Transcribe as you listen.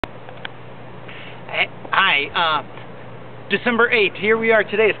Hi, December 8th, here we are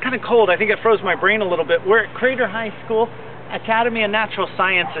today. It's kind of cold. I think it froze my brain a little bit. We're at Crater High School, Academy of Natural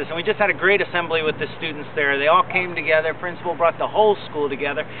Sciences, and we just had a great assembly with the students there. They all came together. Principal brought the whole school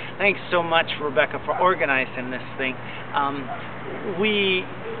together. Thanks so much, Rebecca, for organizing this thing.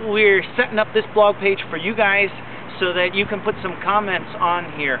 We're setting up this blog page for you guys so that you can put some comments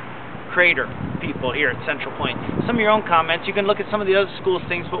on here. Crater people here at Central Point. Some of your own comments. You can look at some of the other schools'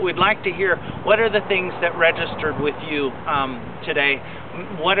 things, but we'd like to hear what are the things that registered with you today.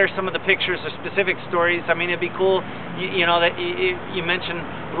 What are some of the pictures or specific stories? I mean, it'd be cool, you know, that you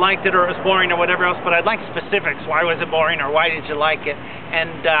mentioned liked it or it was boring or whatever else, but I'd like specifics. Why was it boring or why did you like it?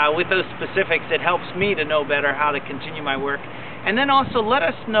 And with those specifics, it helps me to know better how to continue my work. And then also let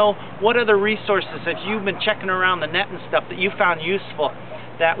us know what other resources, if you've been checking around the net and stuff, that you found useful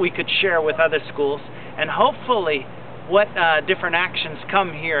that we could share with other schools, and hopefully what different actions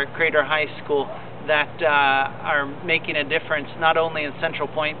come here at Crater High School that are making a difference not only in Central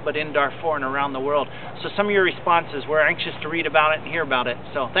Point but in Darfur and around the world. So some of your responses, we're anxious to read about it and hear about it.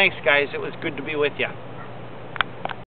 So thanks guys, it was good to be with you.